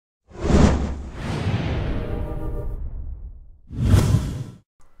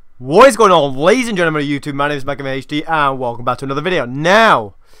What is going on, ladies and gentlemen of YouTube? My name is HD and welcome back to another video.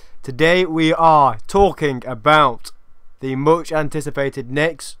 Now, today we are talking about the much anticipated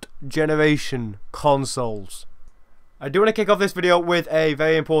next generation consoles. I do want to kick off this video with a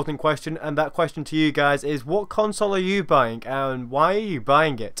very important question, and that question to you guys is, what console are you buying and why are you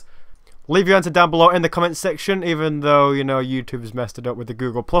buying it? Leave your answer down below in the comments section, even though, you know, YouTube has messed it up with the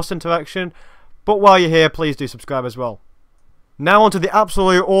Google Plus interaction. But while you're here, please do subscribe as well. Now on to the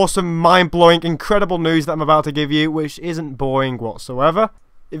absolutely awesome, mind-blowing, incredible news that I'm about to give you, which isn't boring whatsoever.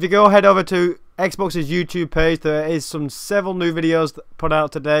 If you go head over to Xbox's YouTube page, there is several new videos put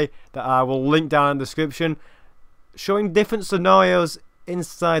out today that I will link down in the description, showing different scenarios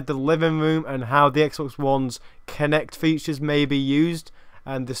inside the living room and how the Xbox One's Connect features may be used,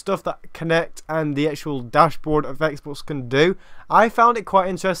 and the stuff that Connect and the actual dashboard of Xbox can do. I found it quite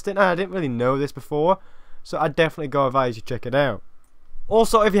interesting, and I didn't really know this before, so I'd definitely go advise you check it out.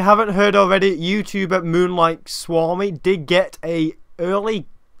 Also, if you haven't heard already, YouTuber Moonlight Swami did get a early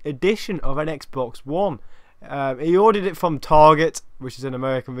edition of an Xbox One. He ordered it from Target, which is an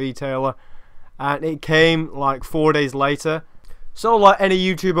American retailer, and it came like 4 days later. So like any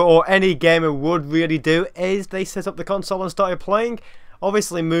YouTuber or any gamer would really do, is they set up the console and started playing.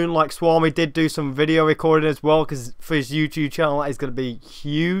 Obviously Moonlight Swami did do some video recording as well, because for his YouTube channel that is going to be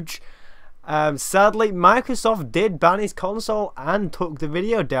huge. Sadly, Microsoft did ban his console and took the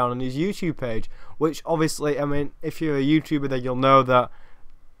video down on his YouTube page, which obviously, I mean, if you're a YouTuber then you'll know that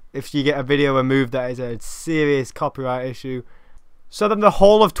if you get a video removed, that is a serious copyright issue. So then the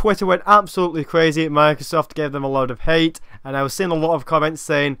whole of Twitter went absolutely crazy at Microsoft, gave them a load of hate, and I was seeing a lot of comments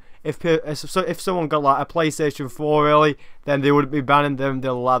saying if someone got like a PlayStation 4 early, then they wouldn't be banning them,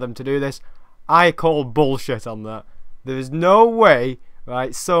 they'll allow them to do this. I call bullshit on that. There is no way,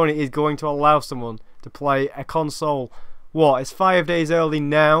 right, Sony is going to allow someone to play a console. What, it's 5 days early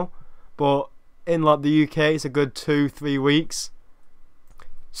now, but in like the UK it's a good 2-3 weeks.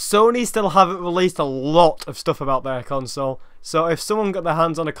 Sony still haven't released a lot of stuff about their console, so if someone got their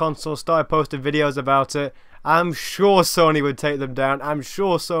hands on a console, started posting videos about it, I'm sure Sony would take them down. I'm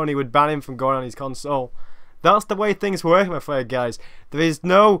sure Sony would ban him from going on his console. That's the way things work, I'm afraid, guys. There is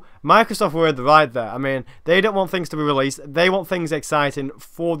no... Microsoft were in the right there. I mean, they don't want things to be released. They want things exciting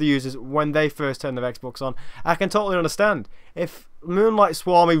for the users when they first turn their Xbox on. I can totally understand. If Moonlight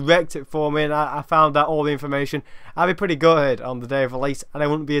Swami wrecked it for me and I found out all the information, I'd be pretty gutted on the day of release, and I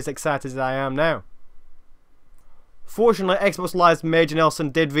wouldn't be as excited as I am now. Fortunately, Xbox Live's Major Nelson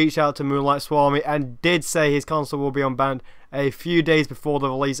did reach out to Moonlight Swami and did say his console will be unbanned a few days before the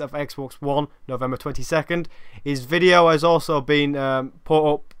release of Xbox One, November 22nd. His video has also been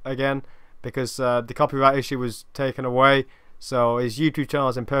put up again because the copyright issue was taken away, so his YouTube channel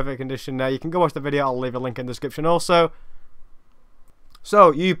is in perfect condition now. You can go watch the video, I'll leave a link in the description also.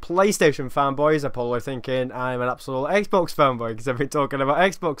 So, you PlayStation fanboys are probably thinking I'm an absolute Xbox fanboy because I've been talking about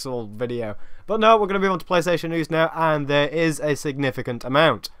Xbox all video. But no, we're going to move on to PlayStation news now, and there is a significant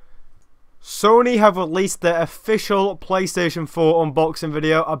amount. Sony have released their official PlayStation 4 unboxing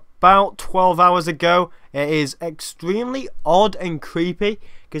video about 12 hours ago. It is extremely odd and creepy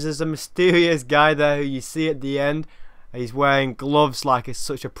because there's a mysterious guy there who you see at the end. He's wearing gloves like it's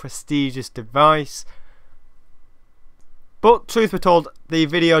such a prestigious device. But truth be told, the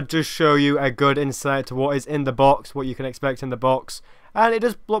video does show you a good insight to what is in the box, what you can expect in the box, and it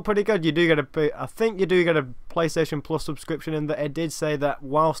does look pretty good. You do get I think you do get a PlayStation Plus subscription in there. It did say that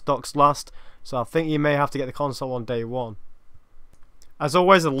while stocks last, so I think you may have to get the console on day one. As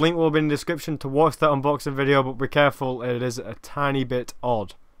always, a link will be in the description to watch that unboxing video, but be careful, it is a tiny bit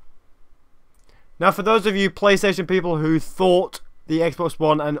odd. Now, for those of you PlayStation people who thought the Xbox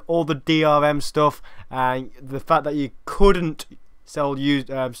One and all the DRM stuff and the fact that you couldn't sell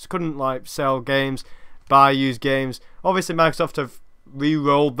sell games, buy used games, obviously Microsoft have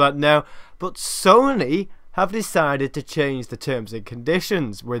re-rolled that now, but Sony have decided to change the terms and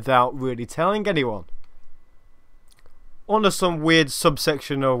conditions without really telling anyone. Under some weird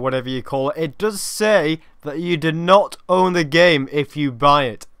subsection or whatever you call it, it does say that you do not own the game if you buy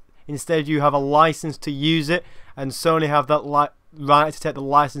it. Instead, you have a license to use it, and Sony have that right to take the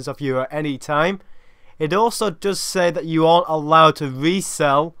license off you at any time. It also does say that you aren't allowed to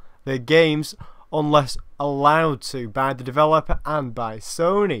resell the games unless allowed to by the developer and by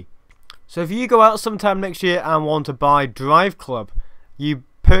Sony. So if you go out sometime next year and want to buy Drive Club, you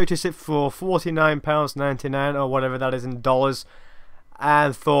purchase it for £49.99 or whatever that is in dollars,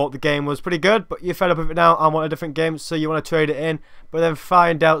 and thought the game was pretty good, but you're fed up with it now and want a different game, so you want to trade it in, but then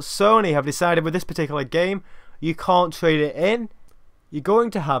find out Sony have decided with this particular game you can't trade it in. You're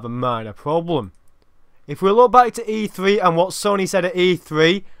going to have a minor problem. If we look back to E3 and what Sony said at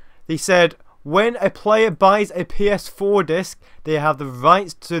E3, They said when a player buys a PS4 disc, they have the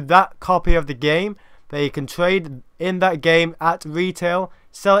rights to that copy of the game. They can trade in that game at retail,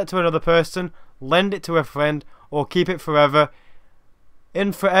 sell it to another person, lend it to a friend, or keep it forever.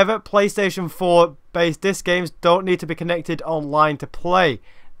 In forever, PlayStation 4 based disc games don't need to be connected online to play.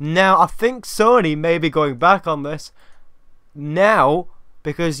 Now, I think Sony may be going back on this now,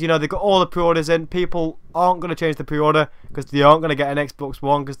 because, you know, they've got all the pre-orders in. People aren't going to change the pre-order because they aren't going to get an Xbox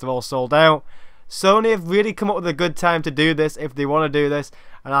One because they're all sold out. Sony have really come up with a good time to do this if they want to do this,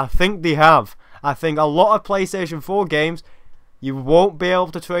 and I think they have. I think a lot of PlayStation 4 games you won't be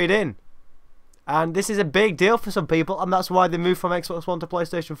able to trade in. And this is a big deal for some people, and that's why they moved from Xbox One to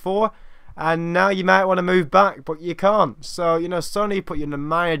PlayStation 4. And now you might want to move back, but you can't. So, you know, Sony put you in a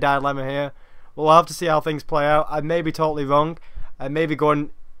minor dilemma here. We'll have to see how things play out. I may be totally wrong. I may be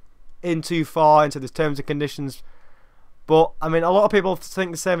going in too far into the terms and conditions. But, I mean, a lot of people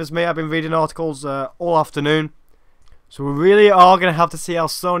think the same as me. I've been reading articles all afternoon. So we really are going to have to see how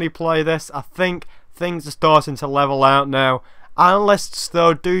Sony play this. I think things are starting to level out now. Analysts,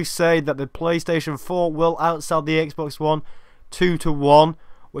 though, do say that the PlayStation 4 will outsell the Xbox One 2-to-1,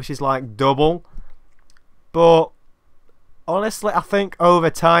 which is like double. But honestly, I think over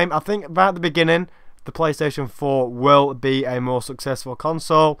time, I think right at the beginning, the PlayStation 4 will be a more successful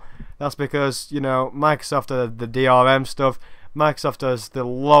console. That's because, you know, Microsoft does the DRM stuff, Microsoft does the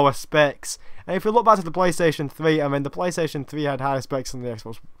lower specs. And if you look back to the PlayStation 3, I mean, the PlayStation 3 had higher specs than the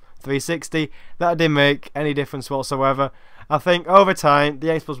Xbox 360. That didn't make any difference whatsoever. I think over time, the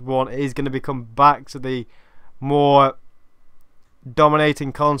Xbox One is going to become back to the more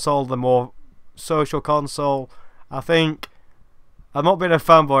dominating console, the more social console. I think, I'm not being a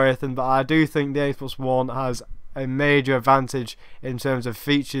fanboy or anything, but I do think the Xbox One has a major advantage in terms of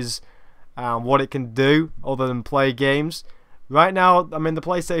features and what it can do other than play games. Right now, I mean, the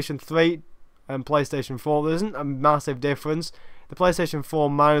PlayStation 3 and PlayStation 4, there isn't a massive difference. The PlayStation 4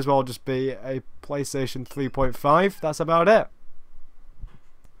 might as well just be a PlayStation 3.5. That's about it.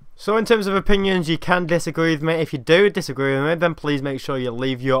 So in terms of opinions, you can disagree with me. If you do disagree with me, then please make sure you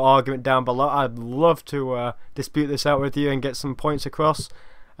leave your argument down below. I'd love to dispute this out with you and get some points across.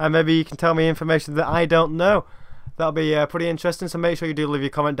 And maybe you can tell me information that I don't know. That'll be pretty interesting, so make sure you do leave your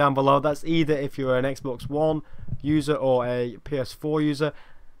comment down below. That's either if you're an Xbox One user or a PS4 user.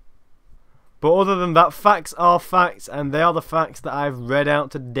 But other than that, facts are facts, and they are the facts that I've read out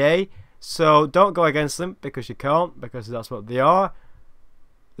today. So don't go against them, because you can't, because that's what they are.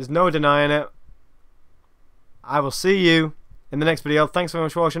 There's no denying it. I will see you in the next video. Thanks very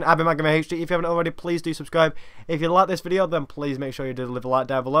much for watching. I've been Magma HD. If you haven't already, please do subscribe. If you like this video, then please make sure you do leave a like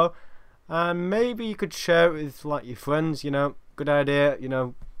down below. And maybe you could share it with like your friends, you know. Good idea, you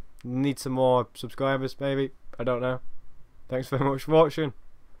know. Need some more subscribers, maybe. I don't know. Thanks very much for watching.